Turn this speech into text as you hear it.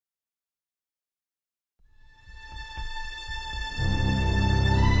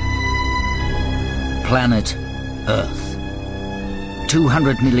planet Earth.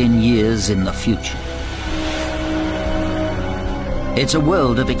 200 million years in the future. It's a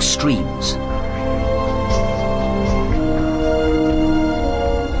world of extremes.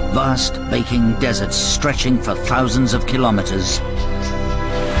 Vast baking deserts stretching for thousands of kilometers,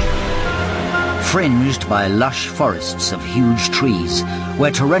 fringed by lush forests of huge trees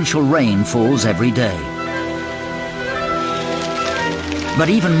where torrential rain falls every day. But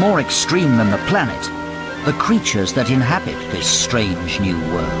even more extreme than the planet, the creatures that inhabit this strange new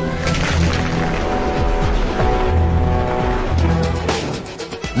world.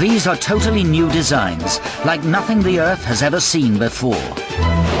 These are totally new designs, like nothing the Earth has ever seen before.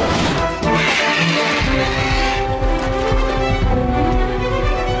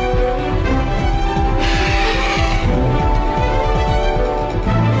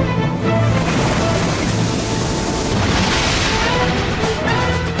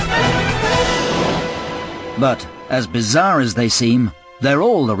 But, as bizarre as they seem, they're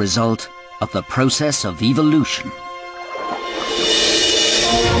all the result of the process of evolution.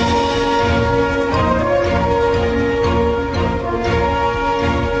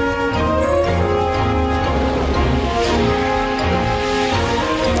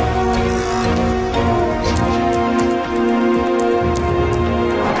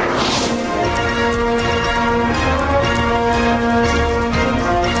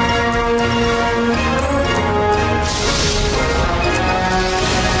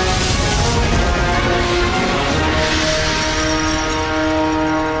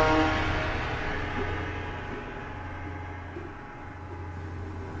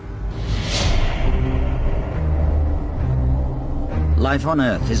 Life on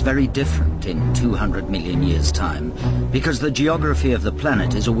Earth is very different in 200 million years' time, because the geography of the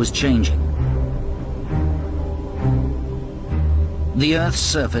planet is always changing. The Earth's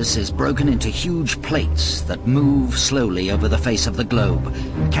surface is broken into huge plates that move slowly over the face of the globe,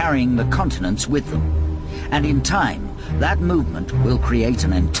 carrying the continents with them. And in time, that movement will create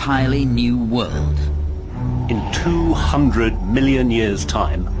an entirely new world. In 200 million years'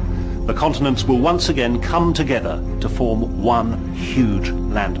 time, the continents will once again come together to form one huge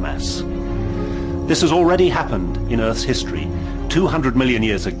landmass. This has already happened in Earth's history. 200 million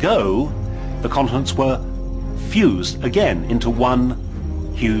years ago, the continents were fused again into one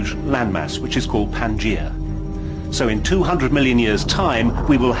huge landmass, which is called Pangaea. So in 200 million years' time,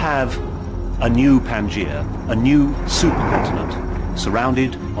 we will have a new Pangaea, a new supercontinent,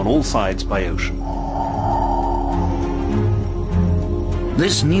 surrounded on all sides by ocean.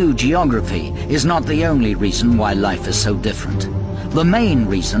 This new geography is not the only reason why life is so different. The main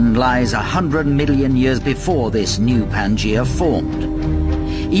reason lies 100 million years before this new Pangaea formed.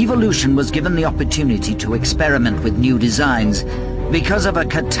 Evolution was given the opportunity to experiment with new designs because of a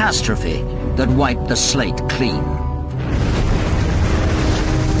catastrophe that wiped the slate clean.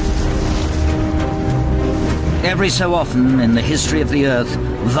 Every so often in the history of the Earth,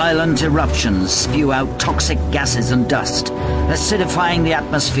 violent eruptions spew out toxic gases and dust, acidifying the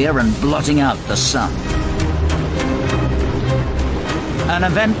atmosphere and blotting out the sun. An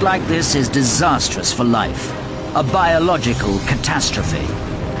event like this is disastrous for life, a biological catastrophe,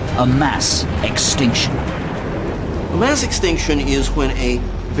 a mass extinction. A mass extinction is when a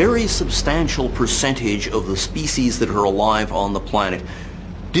very substantial percentage of the species that are alive on the planet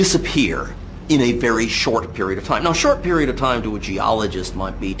disappear in a very short period of time. Now, a short period of time to a geologist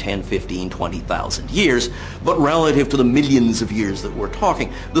might be 10, 15, 20,000 years, but relative to the millions of years that we're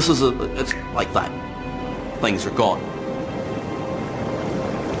talking, it's like that. Things are gone.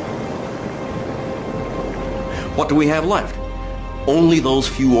 What do we have left? Only those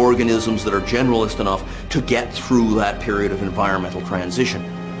few organisms that are generalist enough to get through that period of environmental transition.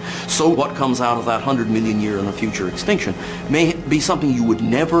 So what comes out of that 100 million year in the future extinction may be something you would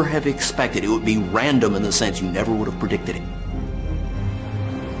never have expected. It would be random in the sense you never would have predicted it.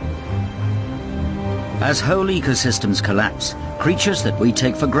 As whole ecosystems collapse, creatures that we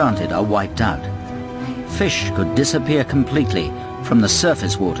take for granted are wiped out. Fish could disappear completely from the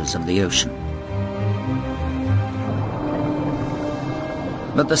surface waters of the ocean.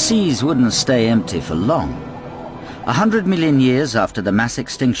 But the seas wouldn't stay empty for long. 100 million years after the mass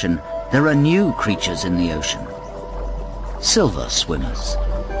extinction, there are new creatures in the ocean. Silver swimmers.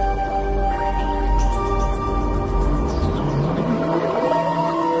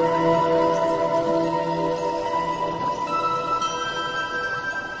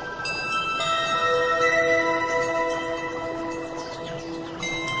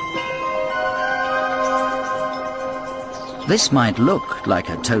 This might look like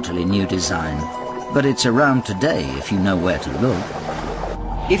a totally new design, but it's around today if you know where to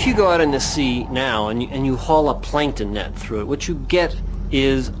look. If you go out in the sea now and you haul a plankton net through it, what you get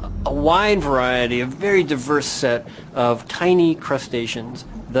is a wide variety, a very diverse set of tiny crustaceans,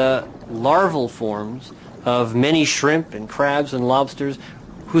 the larval forms of many shrimp and crabs and lobsters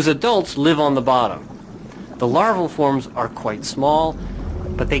whose adults live on the bottom. The larval forms are quite small,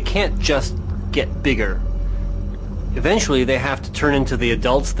 but they can't just get bigger. Eventually they have to turn into the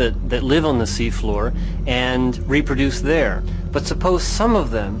adults that live on the seafloor and reproduce there. But suppose some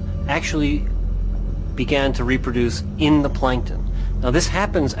of them actually began to reproduce in the plankton. Now this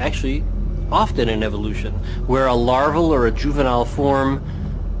happens actually often in evolution, where a larval or a juvenile form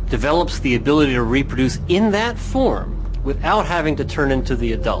develops the ability to reproduce in that form without having to turn into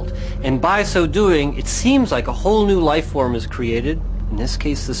the adult. And by so doing, it seems like a whole new life form is created, in this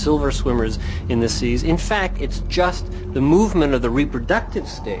case the silver swimmers in the seas. In fact, it's just the movement of the reproductive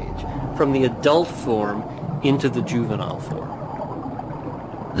stage from the adult form into the juvenile form.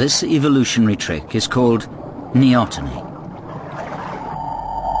 This evolutionary trick is called neoteny.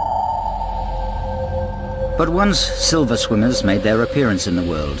 But once silver swimmers made their appearance in the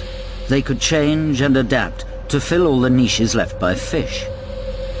world, they could change and adapt to fill all the niches left by fish.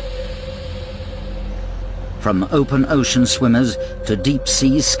 From open ocean swimmers to deep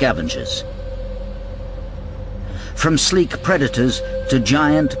sea scavengers. From sleek predators to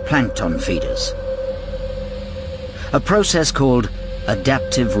giant plankton feeders. A process called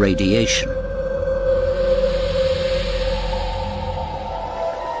adaptive radiation.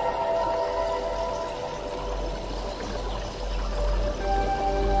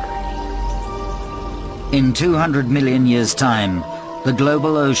 In 200 million years' time, the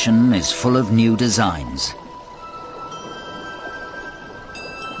global ocean is full of new designs.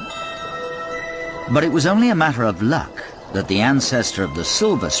 But it was only a matter of luck that the ancestor of the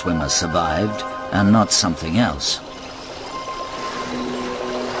silver swimmer survived and not something else.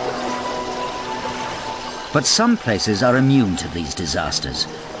 But some places are immune to these disasters,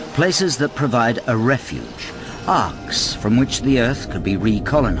 places that provide a refuge, arks from which the Earth could be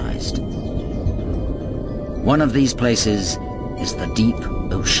recolonized. One of these places is the deep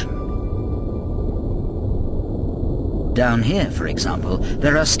ocean. Down here, for example,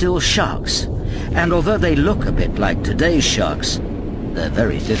 there are still sharks, and although they look a bit like today's sharks, they're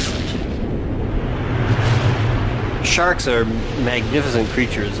very different. Sharks are magnificent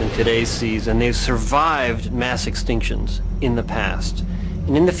creatures in today's seas, and they've survived mass extinctions in the past.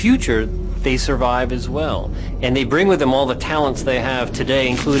 And in the future, they survive as well. And they bring with them all the talents they have today,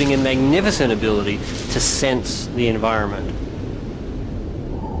 including a magnificent ability to sense the environment.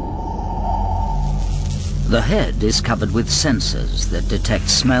 The head is covered with sensors that detect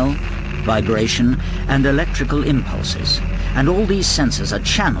smell, vibration, and electrical impulses. And all these sensors are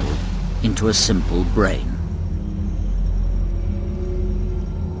channeled into a simple brain.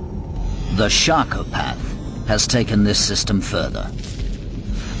 The Sharkopath has taken this system further.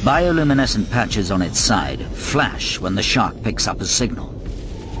 Bioluminescent patches on its side flash when the shark picks up a signal.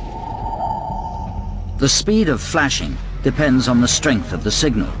 The speed of flashing depends on the strength of the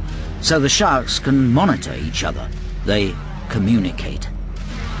signal, so the sharks can monitor each other. They communicate.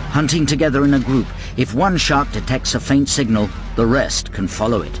 Hunting together in a group, if one shark detects a faint signal, the rest can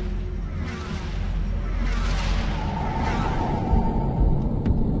follow it.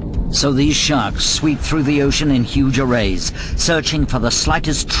 So these sharks sweep through the ocean in huge arrays, searching for the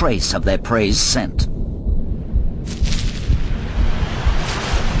slightest trace of their prey's scent.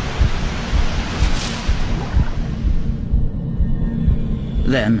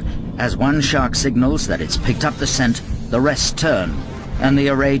 Then, as one shark signals that it's picked up the scent, the rest turn, and the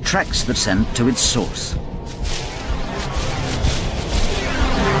array tracks the scent to its source.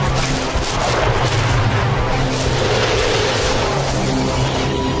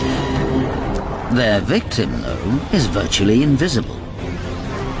 Their victim, though, is virtually invisible.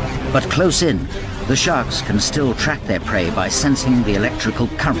 But close in, the sharks can still track their prey by sensing the electrical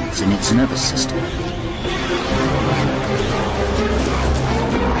currents in its nervous system.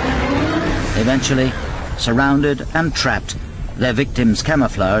 Eventually, surrounded and trapped, their victim's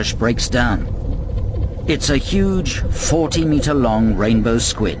camouflage breaks down. It's a huge, 40-meter-long rainbow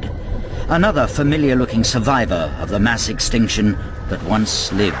squid, another familiar-looking survivor of the mass extinction that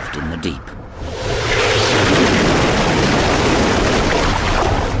once lived in the deep.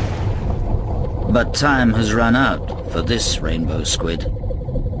 But time has run out for this rainbow squid.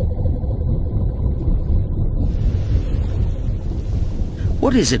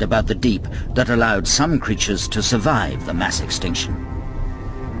 What is it about the deep that allowed some creatures to survive the mass extinction?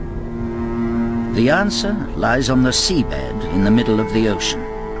 The answer lies on the seabed in the middle of the ocean.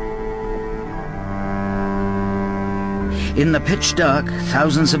 In the pitch dark,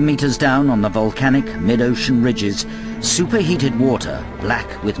 thousands of meters down on the volcanic mid-ocean ridges, superheated water,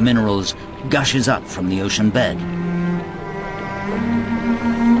 black with minerals, gushes up from the ocean bed.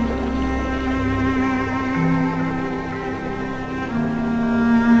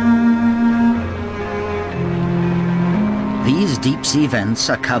 These deep-sea vents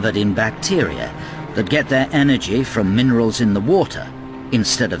are covered in bacteria that get their energy from minerals in the water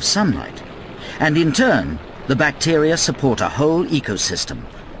instead of sunlight. And in turn, the bacteria support a whole ecosystem,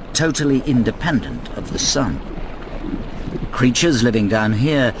 totally independent of the sun. Creatures living down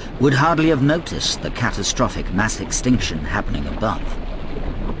here would hardly have noticed the catastrophic mass extinction happening above.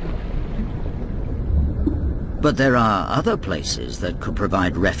 But there are other places that could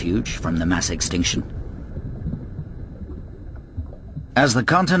provide refuge from the mass extinction. As the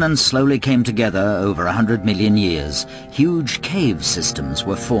continents slowly came together over 100 million years, huge cave systems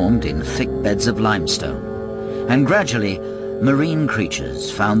were formed in thick beds of limestone. And gradually, marine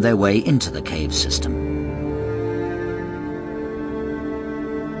creatures found their way into the cave system.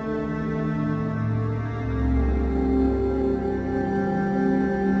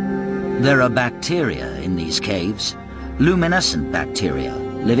 There are bacteria in these caves, luminescent bacteria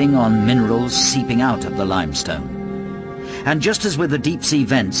living on minerals seeping out of the limestone. And just as with the deep-sea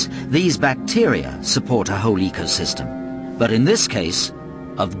vents, these bacteria support a whole ecosystem, but in this case,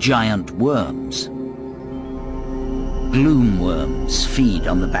 of giant worms. Gloom worms feed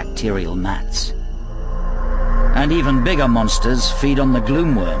on the bacterial mats. And even bigger monsters feed on the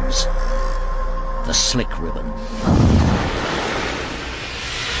gloom worms. The slick ribbon.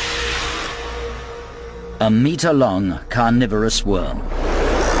 A meter-long carnivorous worm.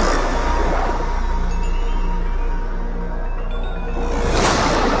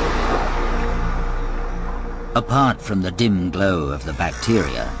 Apart from the dim glow of the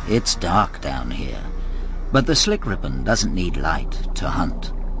bacteria, it's dark down here. But the slick ribbon doesn't need light to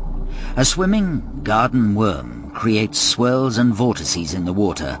hunt. A swimming garden worm creates swirls and vortices in the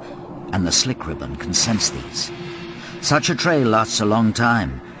water, and the slick ribbon can sense these. Such a trail lasts a long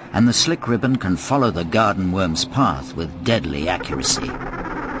time, and the slick ribbon can follow the garden worm's path with deadly accuracy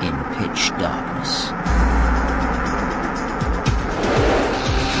in pitch darkness.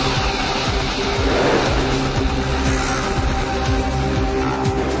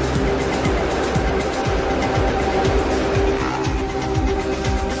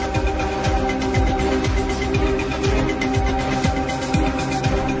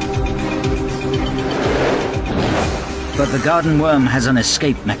 But the garden worm has an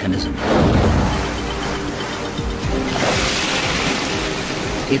escape mechanism.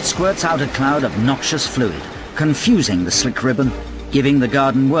 It squirts out a cloud of noxious fluid, confusing the slick ribbon, giving the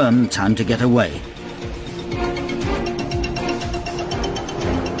garden worm time to get away.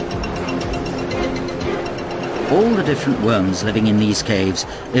 All the different worms living in these caves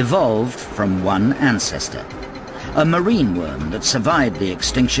evolved from one ancestor, a marine worm that survived the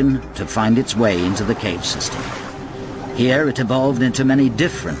extinction to find its way into the cave system. Here it evolved into many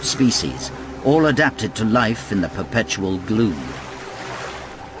different species, all adapted to life in the perpetual gloom.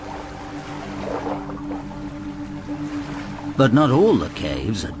 But not all the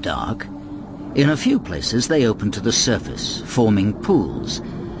caves are dark. In a few places they open to the surface, forming pools.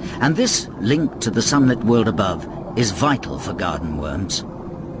 And this link to the sunlit world above is vital for garden worms.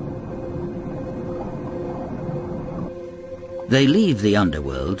 They leave the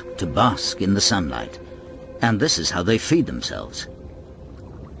underworld to bask in the sunlight. And this is how they feed themselves.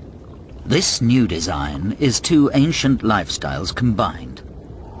 This new design is two ancient lifestyles combined.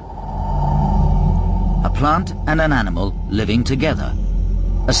 A plant and an animal living together,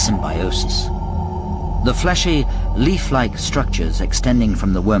 a symbiosis. The fleshy, leaf-like structures extending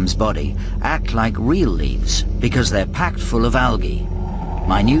from the worm's body act like real leaves because they're packed full of algae,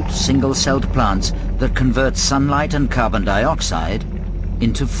 minute single-celled plants that convert sunlight and carbon dioxide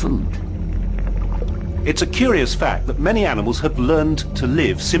into food. It's a curious fact that many animals have learned to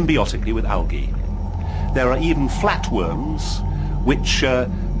live symbiotically with algae. There are even flatworms which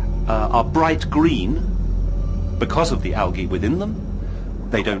are bright green because of the algae within them.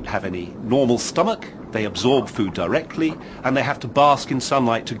 They don't have any normal stomach, they absorb food directly, and they have to bask in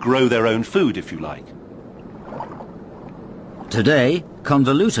sunlight to grow their own food, if you like. Today,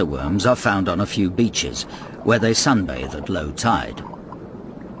 convoluta worms are found on a few beaches, where they sunbathe at low tide.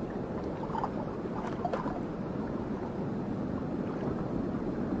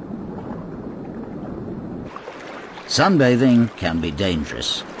 Sunbathing can be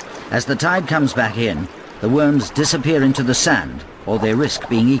dangerous. As the tide comes back in, the worms disappear into the sand, or they risk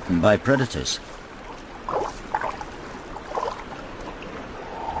being eaten by predators.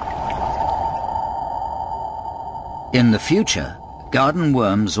 In the future, garden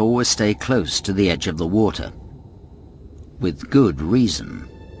worms always stay close to the edge of the water, with good reason.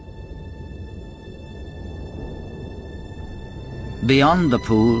 Beyond the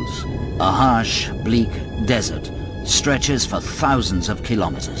pools, a harsh, bleak desert stretches for thousands of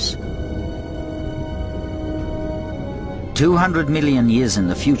kilometers. 200 million years in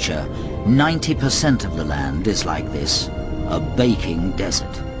the future, 90% of the land is like this, a baking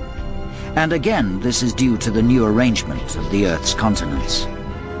desert. And again, this is due to the new arrangement of the Earth's continents.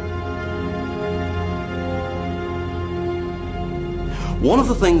 One of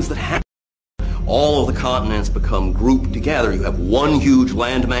the things that happens, all of the continents become grouped together. You have one huge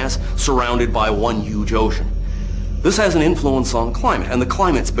landmass surrounded by one huge ocean. This has an influence on climate, and the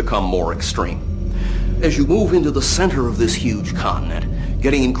climates become more extreme. As you move into the center of this huge continent,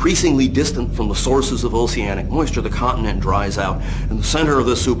 getting increasingly distant from the sources of oceanic moisture, the continent dries out, and the center of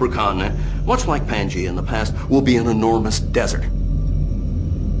this supercontinent, much like Pangaea in the past, will be an enormous desert.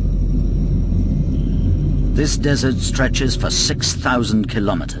 This desert stretches for 6,000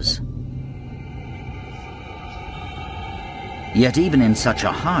 kilometers. Yet even in such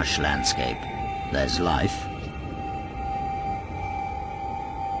a harsh landscape, there's life.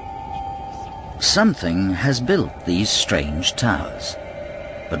 Something has built these strange towers.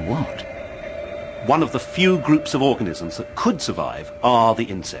 But what? One of the few groups of organisms that could survive are the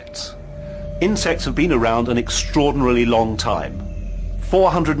insects. Insects have been around an extraordinarily long time.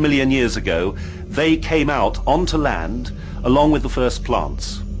 400 million years ago, they came out onto land along with the first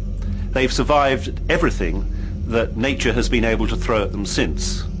plants. They've survived everything that nature has been able to throw at them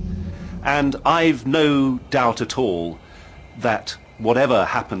since. And I've no doubt at all that whatever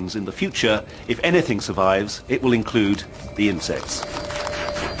happens in the future, if anything survives, it will include the insects.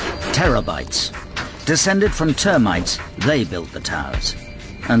 Terabytes. Descended from termites, they built the towers.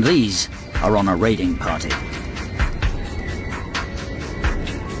 And these are on a raiding party.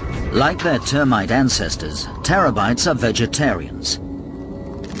 Like their termite ancestors, terabytes are vegetarians.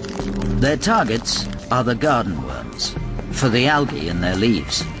 Their targets are the garden worms, for the algae in their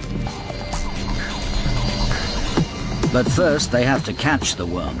leaves. But first they have to catch the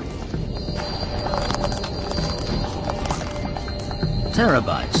worm.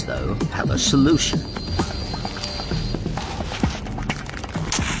 Terabytes, though, have a solution.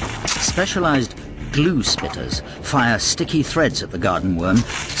 Specialized glue spitters fire sticky threads at the garden worm,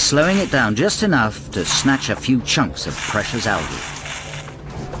 slowing it down just enough to snatch a few chunks of precious algae.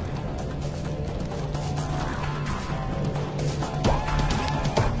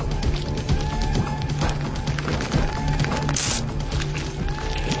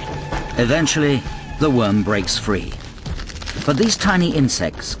 Eventually, the worm breaks free. But these tiny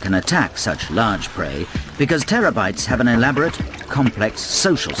insects can attack such large prey because terabytes have an elaborate, complex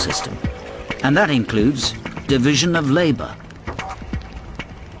social system. And that includes division of labor.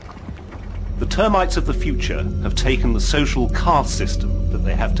 The termites of the future have taken the social caste system that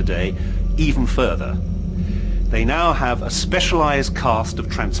they have today even further. They now have a specialized caste of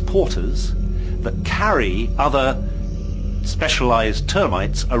transporters that carry other specialized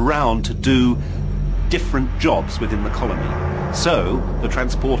termites around to do different jobs within the colony. So the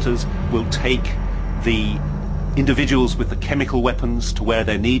transporters will take the individuals with the chemical weapons to where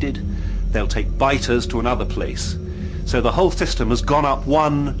they're needed. They'll take biters to another place. So the whole system has gone up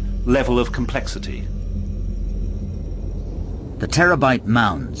one level of complexity. The terabyte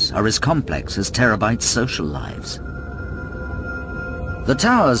mounds are as complex as terabyte social lives. The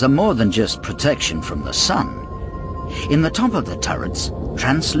towers are more than just protection from the sun. In the top of the turrets,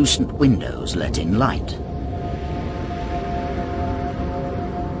 translucent windows let in light.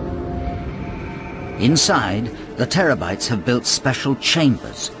 Inside, the terabytes have built special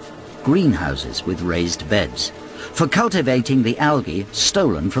chambers, greenhouses with raised beds, for cultivating the algae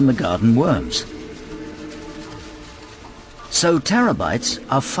stolen from the garden worms. So terabytes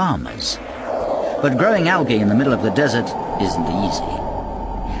are farmers. But growing algae in the middle of the desert isn't easy.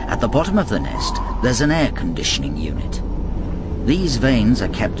 At the bottom of the nest, there's an air conditioning unit. These veins are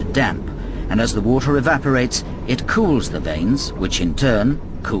kept damp, and as the water evaporates, it cools the veins, which in turn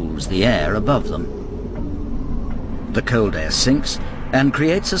cools the air above them. The cold air sinks and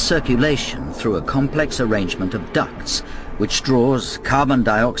creates a circulation through a complex arrangement of ducts, which draws carbon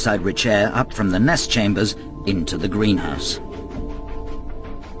dioxide-rich air up from the nest chambers into the greenhouse.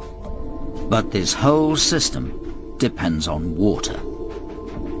 But this whole system depends on water.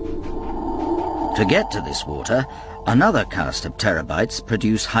 To get to this water, another caste of terabytes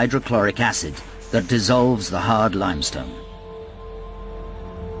produce hydrochloric acid that dissolves the hard limestone.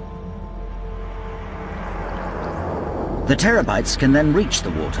 The terabytes can then reach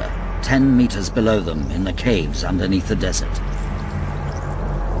the water, 10 meters below them in the caves underneath the desert.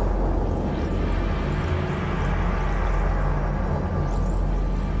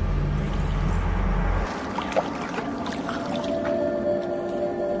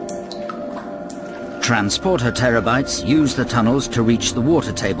 Transporter terabytes use the tunnels to reach the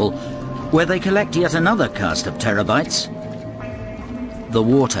water table, where they collect yet another cast of terabytes, the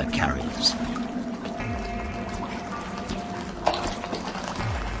water carriers.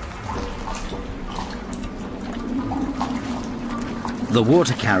 The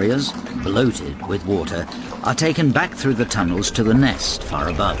water carriers, bloated with water, are taken back through the tunnels to the nest far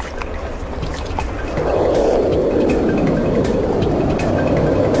above.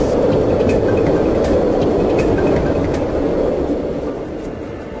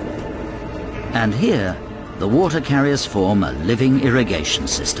 And here, the water carriers form a living irrigation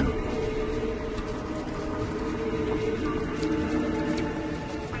system.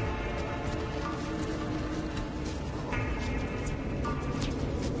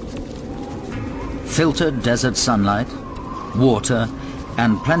 Filtered desert sunlight, water,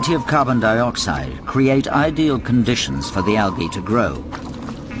 and plenty of carbon dioxide create ideal conditions for the algae to grow.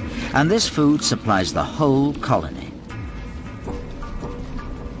 And this food supplies the whole colony.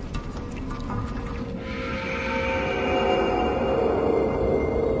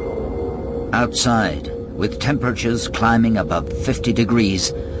 Outside, with temperatures climbing above 50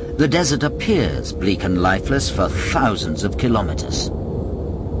 degrees, the desert appears bleak and lifeless for thousands of kilometers.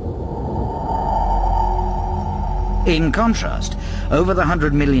 In contrast, over the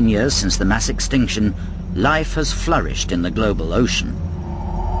 100 million years since the mass extinction, life has flourished in the global ocean.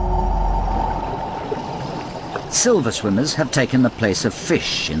 Silver swimmers have taken the place of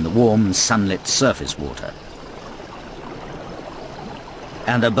fish in the warm, sunlit surface water.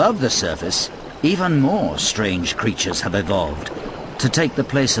 And above the surface, even more strange creatures have evolved to take the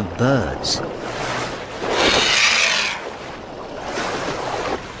place of birds.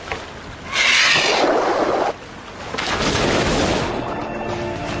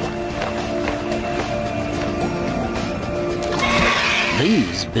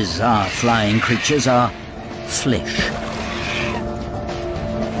 These bizarre flying creatures are flish.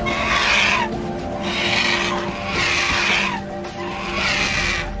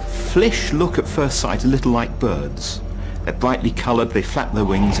 Flish look at first sight a little like birds. They're brightly coloured, they flap their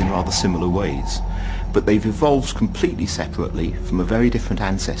wings in rather similar ways, but they've evolved completely separately from a very different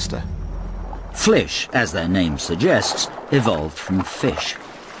ancestor. Flish, as their name suggests, evolved from fish.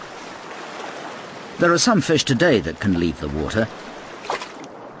 There are some fish today that can leave the water.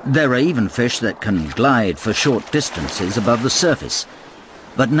 There are even fish that can glide for short distances above the surface,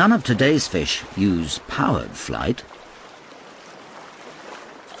 but none of today's fish use powered flight.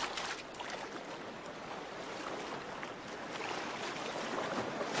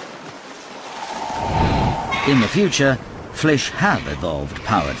 In the future, fish have evolved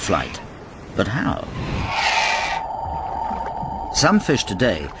powered flight. But how? Some fish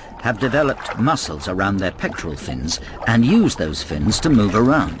today have developed muscles around their pectoral fins and use those fins to move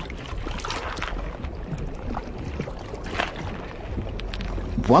around.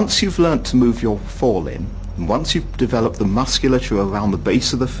 Once you've learnt to move your forelimb, and once you've developed the musculature around the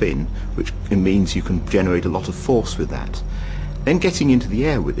base of the fin, which means you can generate a lot of force with that, then getting into the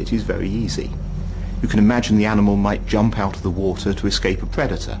air with it is very easy. You can imagine the animal might jump out of the water to escape a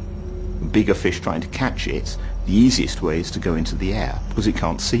predator. A bigger fish trying to catch it, the easiest way is to go into the air, because it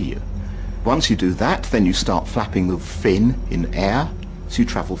can't see you. Once you do that, then you start flapping the fin in air, so you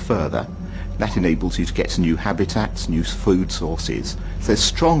travel further. That enables you to get to new habitats, new food sources. So there's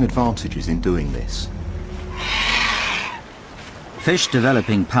strong advantages in doing this. Fish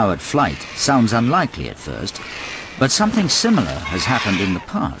developing powered flight sounds unlikely at first, but something similar has happened in the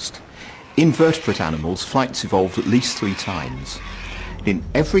past. In vertebrate animals, flights evolved at least 3 times. In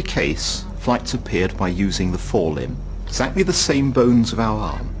every case, flights appeared by using the forelimb, exactly the same bones of our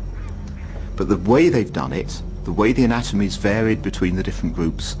arm. But the way they've done it, the way the anatomies varied between the different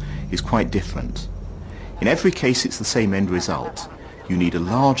groups, is quite different. In every case, it's the same end result. You need a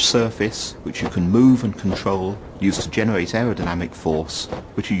large surface, which you can move and control, used to generate aerodynamic force,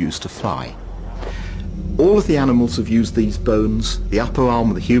 which you use to fly. All of the animals have used these bones, the upper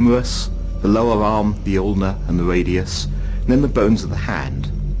arm, the humerus, the lower arm, the ulna and the radius, and then the bones of the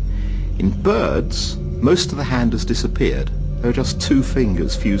hand. In birds, most of the hand has disappeared. There are just 2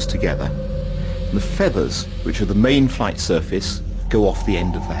 fingers fused together. And the feathers, which are the main flight surface, go off the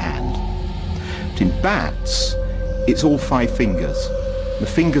end of the hand. But in bats, it's all 5 fingers. The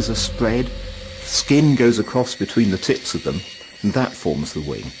fingers are spread, skin goes across between the tips of them, and that forms the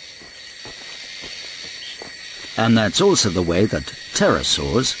wing. And that's also the way that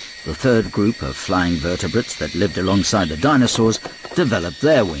pterosaurs, the third group of flying vertebrates that lived alongside the dinosaurs, developed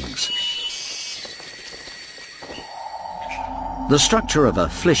their wings. The structure of a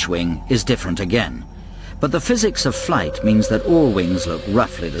flish wing is different again, but the physics of flight means that all wings look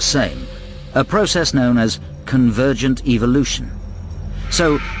roughly the same, a process known as convergent evolution.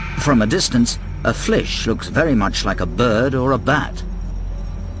 So, from a distance, a flish looks very much like a bird or a bat.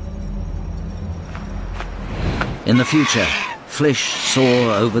 In the future, flish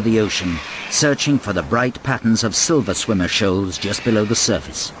soar over the ocean, searching for the bright patterns of silver swimmer shoals just below the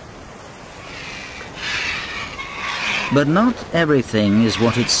surface. But not everything is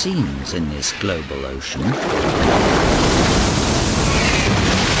what it seems in this global ocean.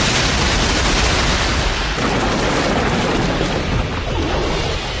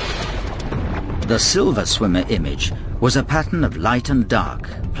 The silver swimmer image was a pattern of light and dark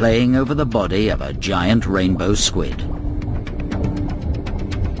playing over the body of a giant rainbow squid.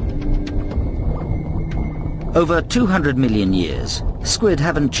 Over 200 million years, squid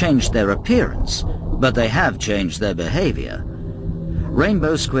haven't changed their appearance, but they have changed their behavior.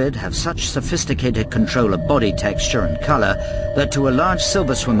 Rainbow squid have such sophisticated control of body texture and color that to a large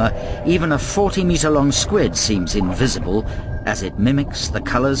silver swimmer, even a 40-meter-long squid seems invisible as it mimics the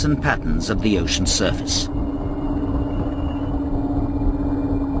colors and patterns of the ocean surface.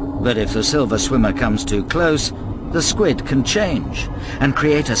 But if the silver swimmer comes too close, the squid can change and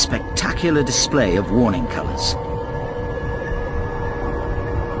create a spectacular display of warning colors.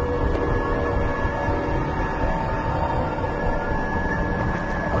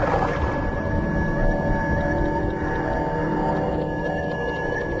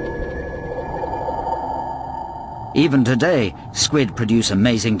 Even today, squid produce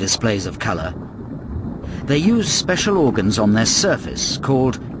amazing displays of color. They use special organs on their surface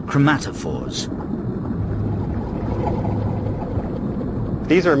called chromatophores.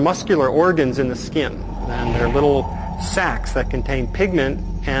 These are muscular organs in the skin, and they're little sacs that contain pigment,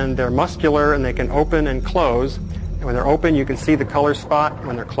 and they're muscular and they can open and close. And when they're open, you can see the color spot.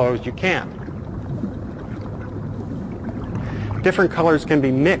 When they're closed, you can't. Different colors can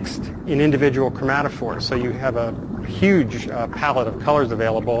be mixed in individual chromatophores, so you have a huge palette of colors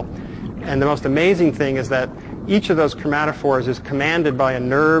available. And the most amazing thing is that each of those chromatophores is commanded by a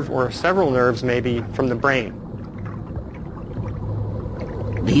nerve, or several nerves maybe, from the brain.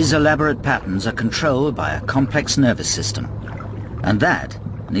 These elaborate patterns are controlled by a complex nervous system, and that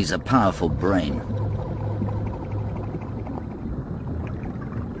needs a powerful brain.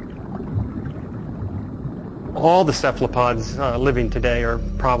 All the cephalopods living today are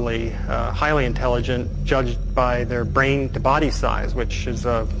probably highly intelligent, judged by their brain-to-body size, which is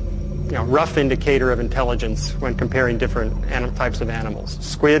a rough indicator of intelligence when comparing different types of animals.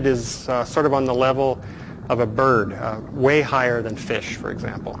 Squid is sort of on the level of a bird, way higher than fish, for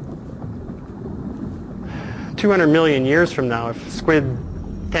example. 200 million years from now, if squid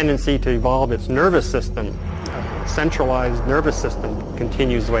tendency to evolve its nervous system, centralized nervous system,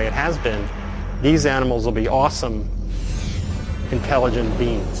 continues the way it has been, these animals will be awesome, intelligent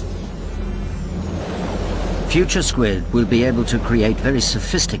beings. Future squid will be able to create very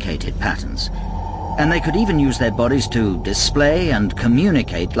sophisticated patterns, and they could even use their bodies to display and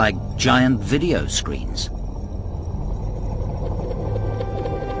communicate like giant video screens.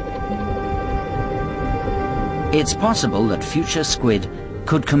 It's possible that future squid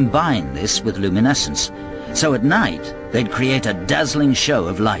could combine this with luminescence, so at night they'd create a dazzling show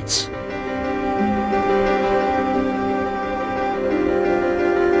of lights.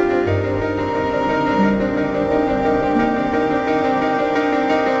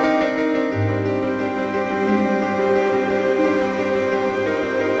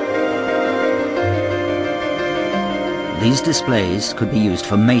 These displays could be used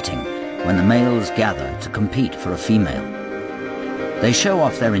for mating when the males gather to compete for a female. They show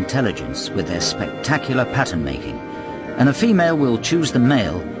off their intelligence with their spectacular pattern making, and a female will choose the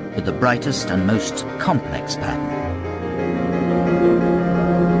male with the brightest and most complex pattern.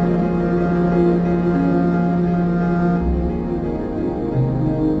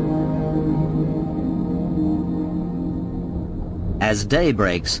 As day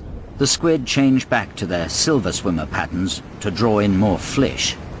breaks, the squid change back to their silver swimmer patterns to draw in more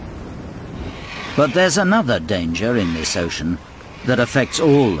flish. But there's another danger in this ocean that affects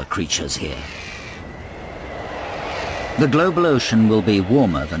all the creatures here. The global ocean will be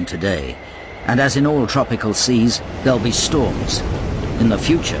warmer than today, and as in all tropical seas, there'll be storms. In the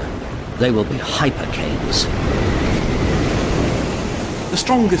future, they will be hypercanes. The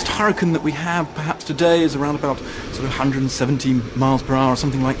strongest hurricane that we have perhaps today is around about sort of 170 miles per hour or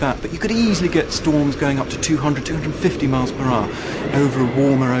something like that, but you could easily get storms going up to 200, 250 miles per hour over a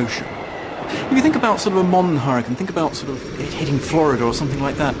warmer ocean. If you think about sort of a modern hurricane, think about sort of hitting Florida or something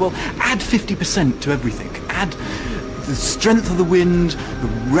like that, well, add 50% to everything. Add the strength of the wind, the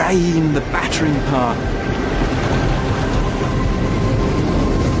rain, the battering power.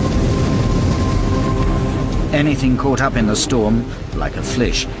 Anything caught up in the storm, like a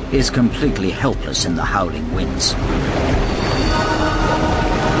fish, is completely helpless in the howling winds.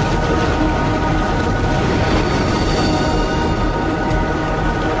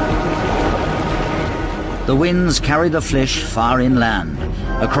 The winds carry the fish far inland,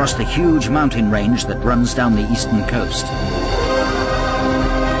 across the huge mountain range that runs down the eastern coast.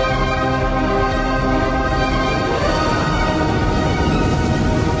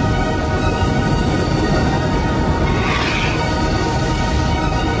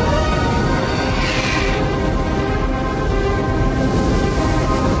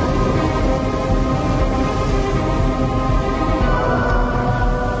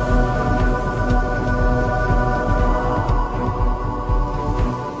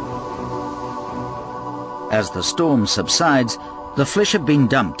 As the storm subsides, the fish have been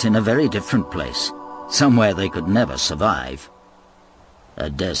dumped in a very different place, somewhere they could never survive: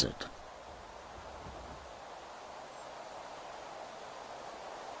 a desert.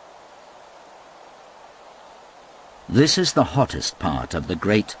 This is the hottest part of the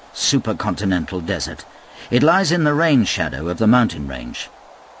great supercontinental desert. It lies in the rain shadow of the mountain range.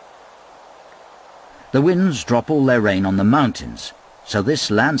 The winds drop all their rain on the mountains, so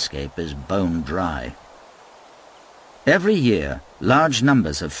this landscape is bone dry. Every year, large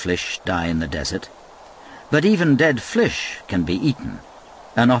numbers of fish die in the desert, but even dead fish can be eaten,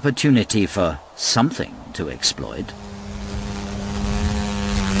 an opportunity for something to exploit.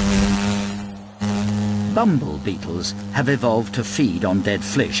 Bumble beetles have evolved to feed on dead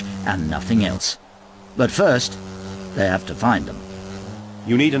fish and nothing else. But first, they have to find them.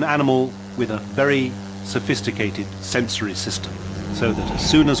 You need an animal with a very sophisticated sensory system, so that as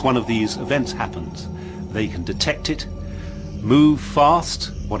soon as one of these events happens, they can detect it, move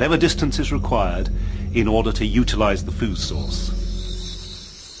fast, whatever distance is required, in order to utilize the food source.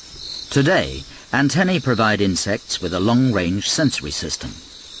 Today, antennae provide insects with a long-range sensory system.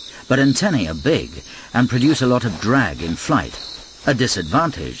 But antennae are big and produce a lot of drag in flight, a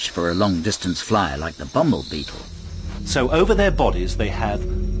disadvantage for a long-distance flyer like the bumble beetle. So over their bodies they have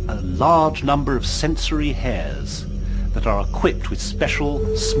a large number of sensory hairs that are equipped with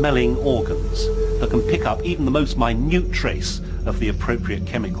special smelling organs that can pick up even the most minute trace of the appropriate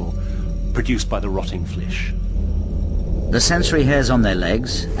chemical produced by the rotting fish. The sensory hairs on their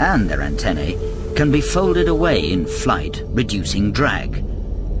legs and their antennae can be folded away in flight, reducing drag.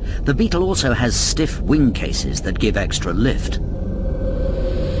 The beetle also has stiff wing cases that give extra lift.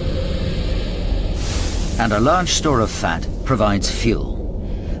 And a large store of fat provides fuel.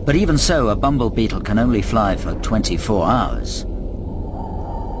 But even so, a bumble beetle can only fly for 24 hours.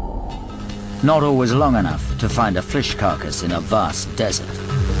 Not always long enough to find a fish carcass in a vast desert.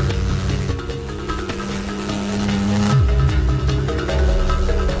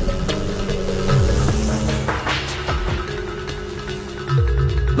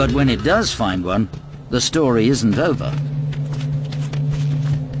 But when it does find one, the story isn't over.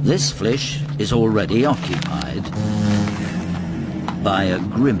 This fish is already occupied by a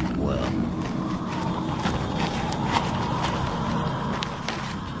grim worm.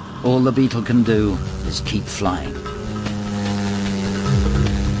 All the beetle can do is keep flying.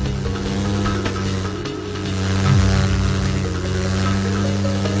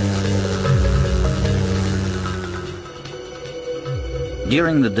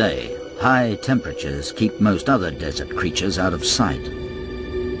 During the day, high temperatures keep most other desert creatures out of sight.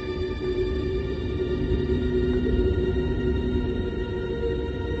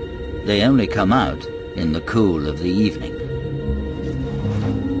 They only come out in the cool of the evening.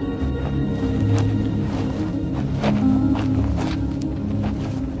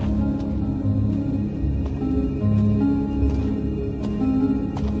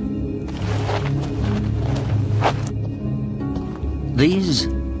 These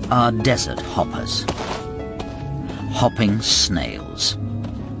are desert hoppers, hopping snails.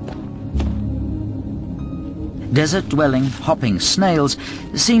 Desert-dwelling, hopping snails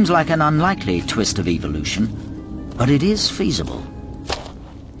seems like an unlikely twist of evolution, but it is feasible.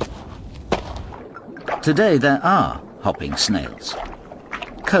 Today there are hopping snails,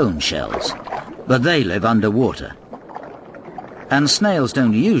 cone shells, but they live underwater. And snails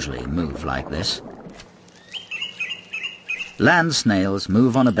don't usually move like this. Land snails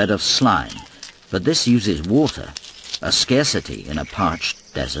move on a bed of slime, but this uses water, a scarcity in a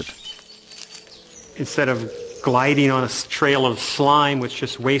parched desert. Instead of gliding on a trail of slime which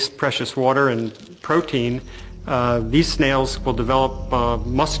just wastes precious water and protein, these snails will develop a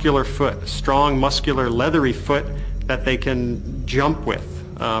muscular foot, a strong, muscular, leathery foot that they can jump with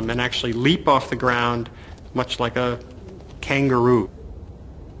and actually leap off the ground much like a kangaroo.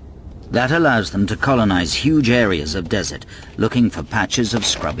 That allows them to colonize huge areas of desert, looking for patches of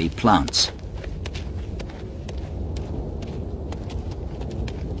scrubby plants.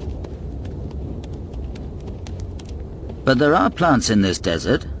 But there are plants in this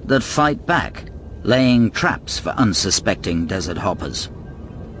desert that fight back, laying traps for unsuspecting desert hoppers.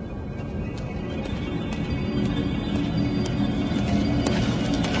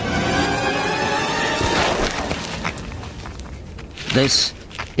 This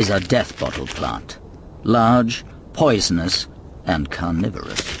is a death bottle plant, large, poisonous, and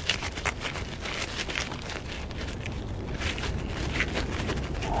carnivorous.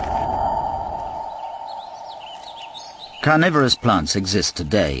 Carnivorous plants exist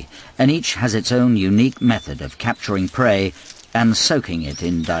today, and each has its own unique method of capturing prey and soaking it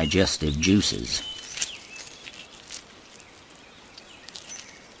in digestive juices.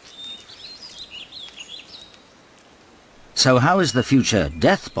 So how is the future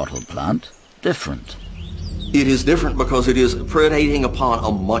death bottle plant different? It is different because it is predating upon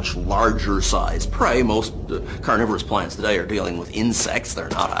a much larger size prey. Most carnivorous plants today are dealing with insects. They're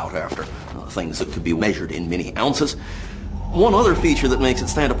not out after things that could be measured in many ounces. One other feature that makes it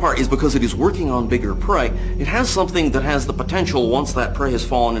stand apart is because it is working on bigger prey, it has something that has the potential, once that prey has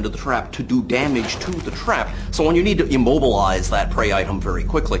fallen into the trap, to do damage to the trap. So when you need to immobilize that prey item very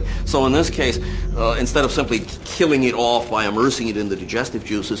quickly. So in this case, instead of simply killing it off by immersing it in the digestive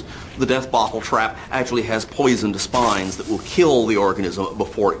juices, the death bottle trap actually has poisoned spines that will kill the organism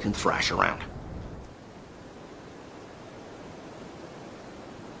before it can thrash around.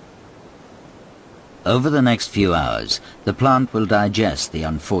 Over the next few hours, the plant will digest the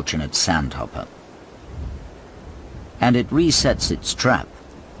unfortunate sandhopper. And it resets its trap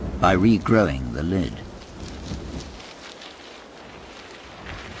by regrowing the lid.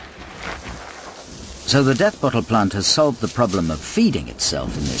 So the death bottle plant has solved the problem of feeding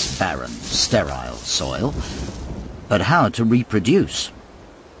itself in this barren, sterile soil. But how to reproduce?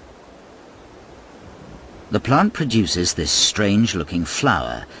 The plant produces this strange-looking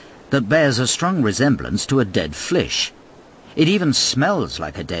flower that bears a strong resemblance to a dead fish. It even smells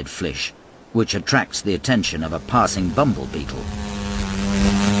like a dead fish, which attracts the attention of a passing bumble beetle.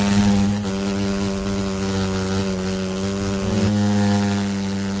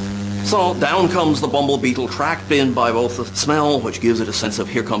 So down comes the bumble beetle, tracked in by both the smell, which gives it a sense of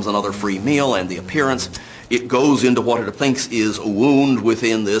here comes another free meal, and the appearance. It goes into what it thinks is a wound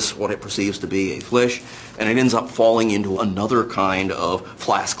within this, what it perceives to be a fish, and it ends up falling into another kind of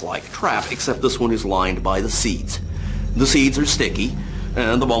flask-like trap, except this one is lined by the seeds. The seeds are sticky,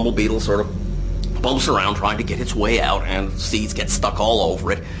 and the bumble beetle sort of bumps around trying to get its way out, and seeds get stuck all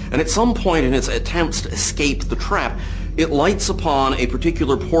over it. And at some point in its attempts to escape the trap, it lights upon a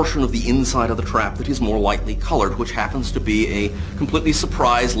particular portion of the inside of the trap that is more lightly colored, which happens to be a completely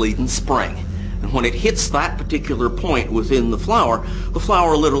surprise-laden spring. And when it hits that particular point within the flower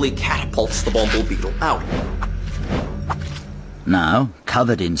literally catapults the bumble beetle out. Now,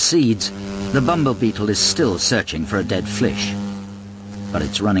 covered in seeds, the bumble beetle is still searching for a dead fish, but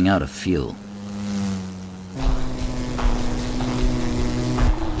it's running out of fuel.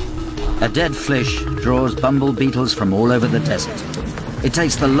 A dead fish draws bumble beetles from all over the desert. It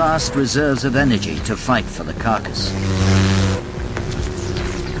takes the last reserves of energy to fight for the carcass.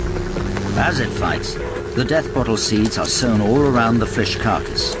 As it fights, the death bottle seeds are sown all around the fish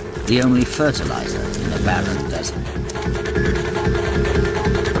carcass, the only fertilizer in a barren desert.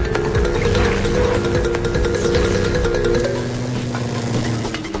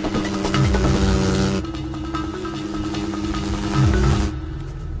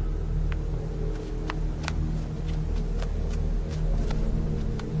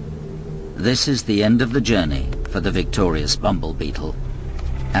 This is the end of the journey for the victorious bumble beetle,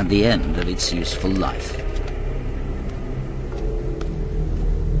 and the end of its useful life.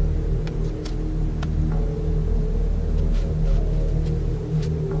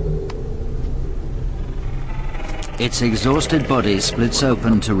 Its exhausted body splits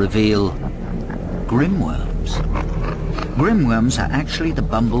open to reveal grimworms. Grimworms are actually the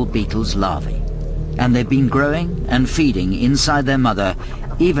bumble beetle's larvae, and they've been growing and feeding inside their mother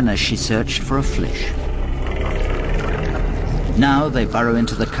even as she searched for a fish. Now they burrow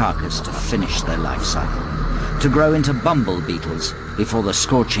into the carcass to finish their life cycle. to grow into bumble beetles before the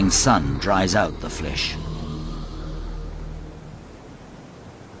scorching sun dries out the flesh.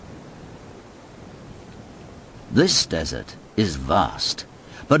 This desert is vast,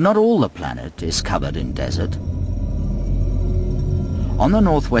 but not all the planet is covered in desert. On the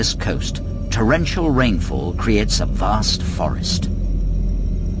northwest coast, torrential rainfall creates a vast forest.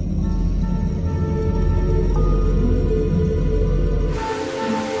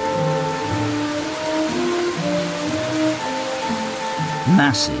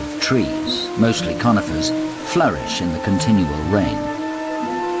 Massive trees, mostly conifers, flourish in the continual rain.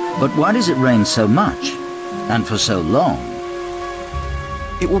 But why does it rain so much, and for so long?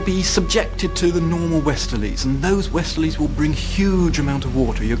 It will be subjected to the normal westerlies, and those westerlies will bring huge amount of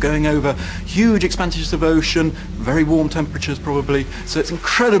water. You're going over huge expanses of ocean, very warm temperatures probably, so it's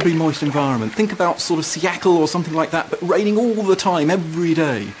incredibly moist environment. Think about sort of Seattle or something like that, but raining all the time, every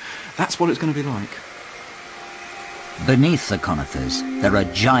day. That's what it's going to be like. Beneath the conifers, there are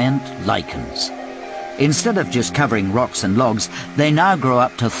giant lichens. Instead of just covering rocks and logs, they now grow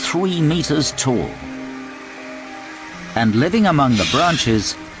up to 3 meters tall. And living among the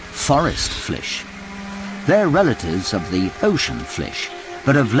branches, forest flesh. They're relatives of the ocean flesh,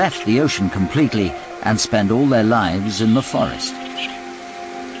 but have left the ocean completely and spend all their lives in the forest.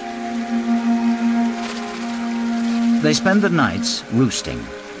 They spend the nights roosting,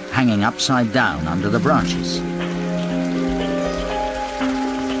 hanging upside down under the branches.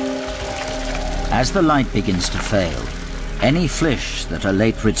 As the light begins to fail, any flesh that are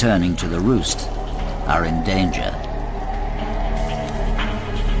late returning to the roost are in danger.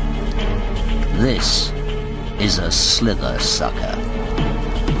 This is a slither sucker.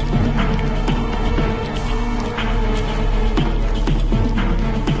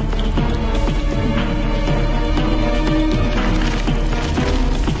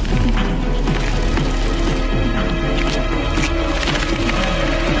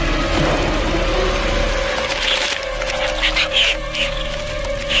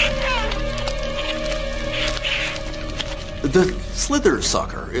 The slither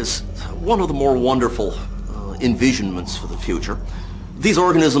sucker is one of the more wonderful envisionments for the future. These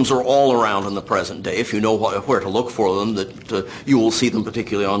organisms are all around in the present day. If you know where to look for them, that you will see them,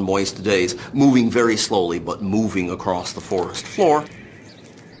 particularly on moist days, moving very slowly, but moving across the forest floor.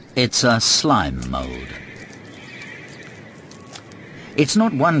 It's a slime mold. It's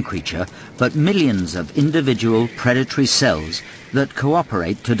not one creature, but millions of individual predatory cells that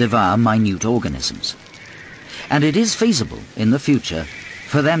cooperate to devour minute organisms. And it is feasible in the future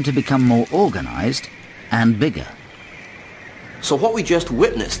for them to become more organized and bigger. So what we just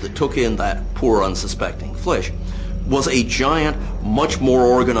witnessed that took in that poor unsuspecting flesh was a giant, much more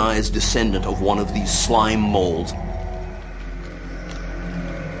organized descendant of one of these slime molds.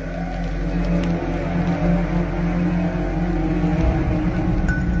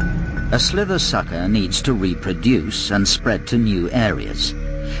 A slither sucker needs to reproduce and spread to new areas.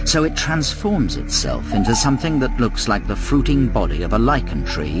 So it transforms itself into something that looks like the fruiting body of a lichen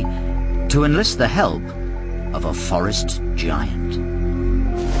tree to enlist the help of a forest giant.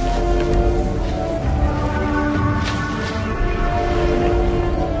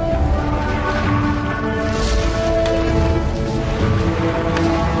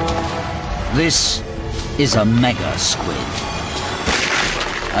 This is a mega squid,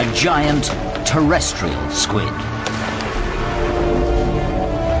 a giant terrestrial squid.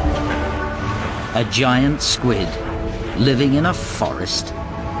 A giant squid living in a forest.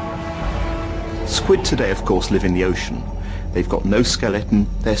 Squid today, of course, live in the ocean. They've got no skeleton,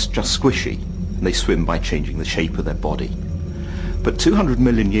 they're just squishy, and they swim by changing the shape of their body. But 200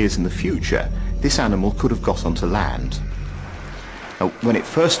 million years in the future, this animal could have got onto land. Now, when it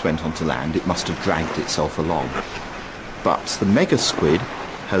first went onto land, it must have dragged itself along. But the mega squid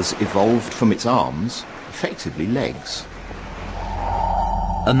has evolved from its arms, effectively legs.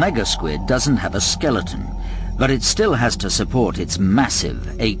 A megasquid doesn't have a skeleton, but it still has to support its massive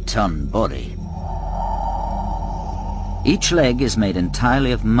 8-ton body. Each leg is made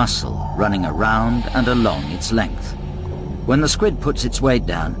entirely of muscle running around and along its length. When the squid puts its weight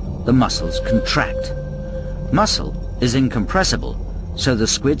down, the muscles contract. Muscle is incompressible, so the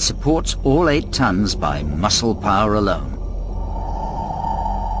squid supports all 8 tons by muscle power alone.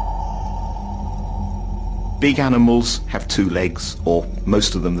 Big animals have 2 legs, or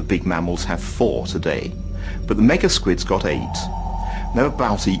most of them, the big mammals, have 4 today. But the mega squid's got 8. They're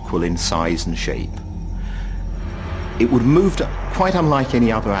about equal in size and shape. It would move quite unlike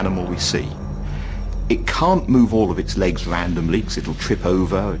any other animal we see. It can't move all of its legs randomly because it'll trip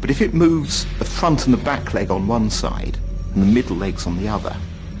over, but if it moves the front and the back leg on one side and the middle legs on the other,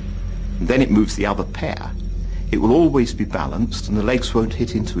 and then it moves the other pair, It will always be balanced and the legs won't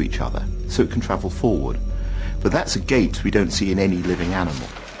hit into each other, so it can travel forward. But that's a gait we don't see in any living animal.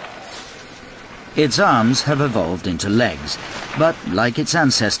 Its arms have evolved into legs, but like its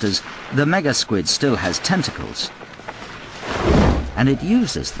ancestors, the megasquid still has tentacles. And it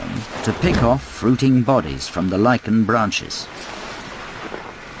uses them to pick off fruiting bodies from the lichen branches.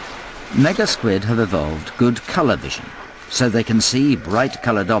 Megasquid have evolved good color vision, so they can see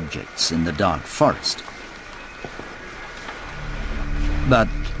bright-colored objects in the dark forest. But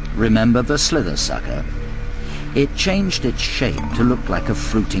remember the slither sucker? It changed its shape to look like a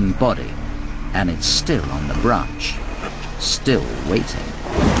fruiting body, and it's still on the branch, still waiting.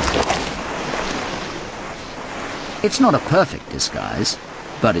 It's not a perfect disguise,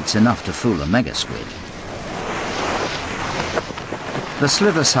 but it's enough to fool a megasquid. The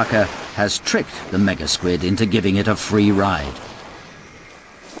slither sucker has tricked the megasquid into giving it a free ride.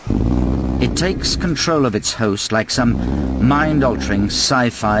 It takes control of its host like some mind-altering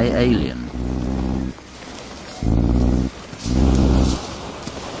sci-fi alien.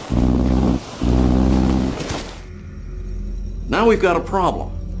 Now we've got a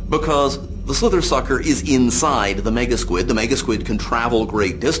problem, because the slither sucker is inside the megasquid. The megasquid can travel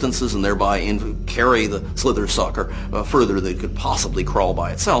great distances and thereby carry the slither sucker further than it could possibly crawl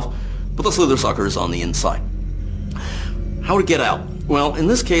by itself, but the slither sucker is on the inside. How to get out? Well, in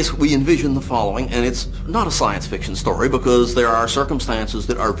this case, we envision the following, and it's not a science fiction story because there are circumstances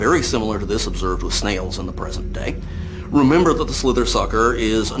that are very similar to this observed with snails in the present day. Remember that the slither sucker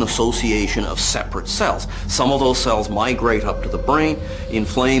is an association of separate cells. Some of those cells migrate up to the brain,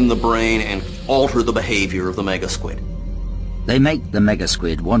 inflame the brain, and alter the behavior of the megasquid. They make the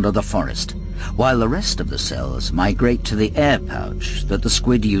megasquid wander the forest, while the rest of the cells migrate to the air pouch that the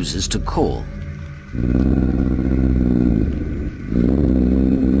squid uses to call.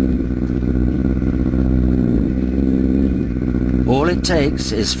 All it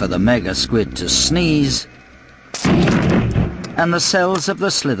takes is for the megasquid to sneeze, and the cells of the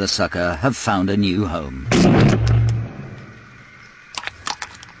slither sucker have found a new home.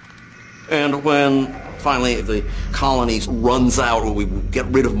 And when finally the colony runs out, or we get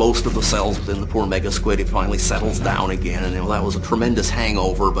rid of most of the cells within the poor megasquid, it finally settles down again, and that was a tremendous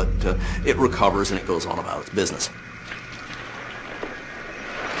hangover, but it recovers and it goes on about its business.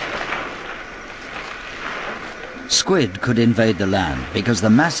 Squid could invade the land because the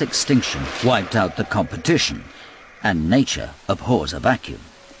mass extinction wiped out the competition, and nature abhors a vacuum.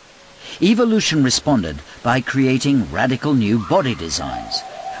 Evolution responded by creating radical new body designs.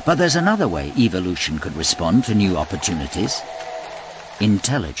 But there's another way evolution could respond to new opportunities: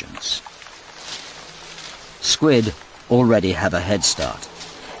 intelligence. Squid already have a head start,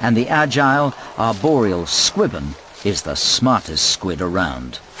 and the agile, arboreal squibbon is the smartest squid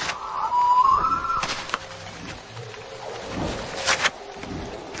around.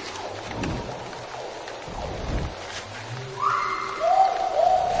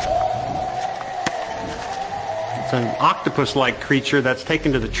 It's an octopus-like creature that's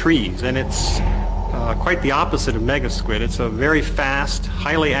taken to the trees, and it's quite the opposite of megasquid. It's a very fast,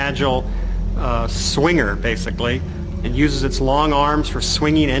 highly agile swinger, basically. It uses its long arms for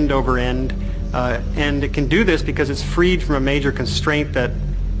swinging end over end, and it can do this because it's freed from a major constraint that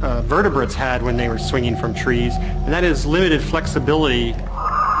vertebrates had when they were swinging from trees, and that is limited flexibility.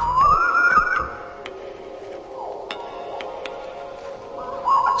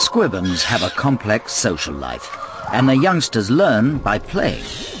 Squibbons have a complex social life, and the youngsters learn by playing.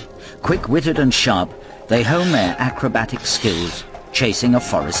 Quick-witted and sharp, they hone their acrobatic skills, chasing a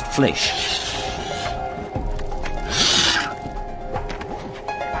forest flesh.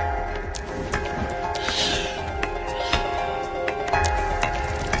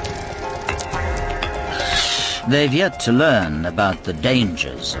 They've yet to learn about the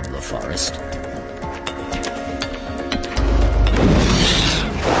dangers of the forest.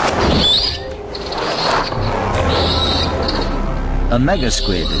 A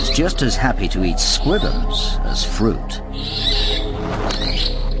megasquid is just as happy to eat squibbons as fruit.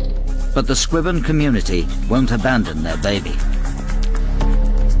 But the squibbon community won't abandon their baby.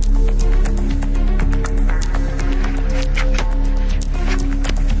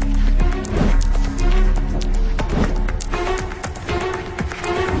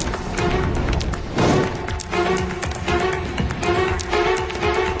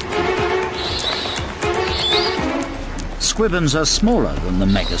 Squibbons are smaller than the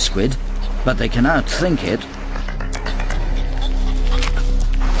megasquid, but they can outthink it.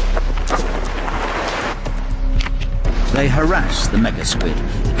 They harass the megasquid,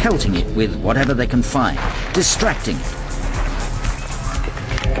 pelting it with whatever they can find, distracting it.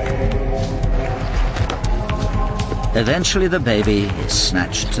 Eventually the baby is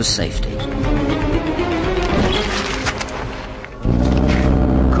snatched to safety.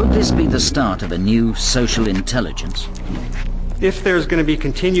 Could this be the start of a new social intelligence? If there's going to be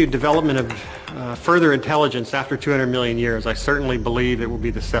continued development of further intelligence after 200 million years, I certainly believe it will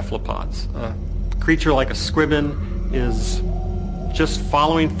be the cephalopods. A creature like a squibbon is just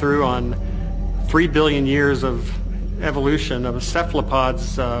following through on 3 billion years of evolution of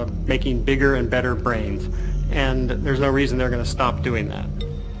cephalopods making bigger and better brains. And there's no reason they're going to stop doing that.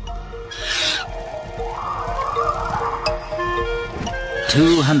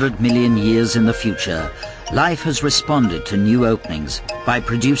 "200 million years in the future, life has responded to new openings by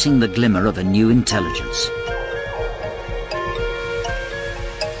producing the glimmer of a new intelligence.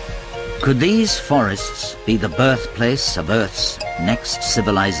 Could these forests be the birthplace of Earth's next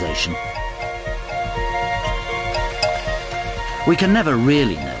civilization? We can never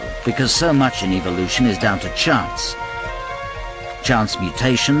really know, because so much in evolution is down to chance. Chance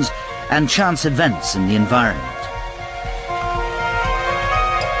mutations and chance events in the environment.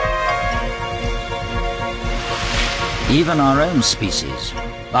 Even our own species,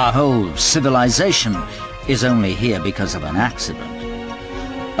 our whole civilization, is only here because of an accident.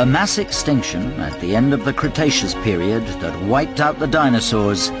 A mass extinction at the end of the Cretaceous period that wiped out the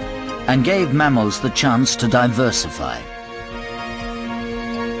dinosaurs and gave mammals the chance to diversify.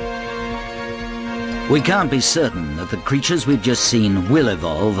 We can't be certain that the creatures we've just seen will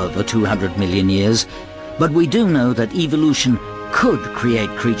evolve over 200 million years, but we do know that evolution could create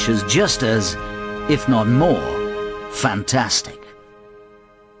creatures just as, if not more, fantastic.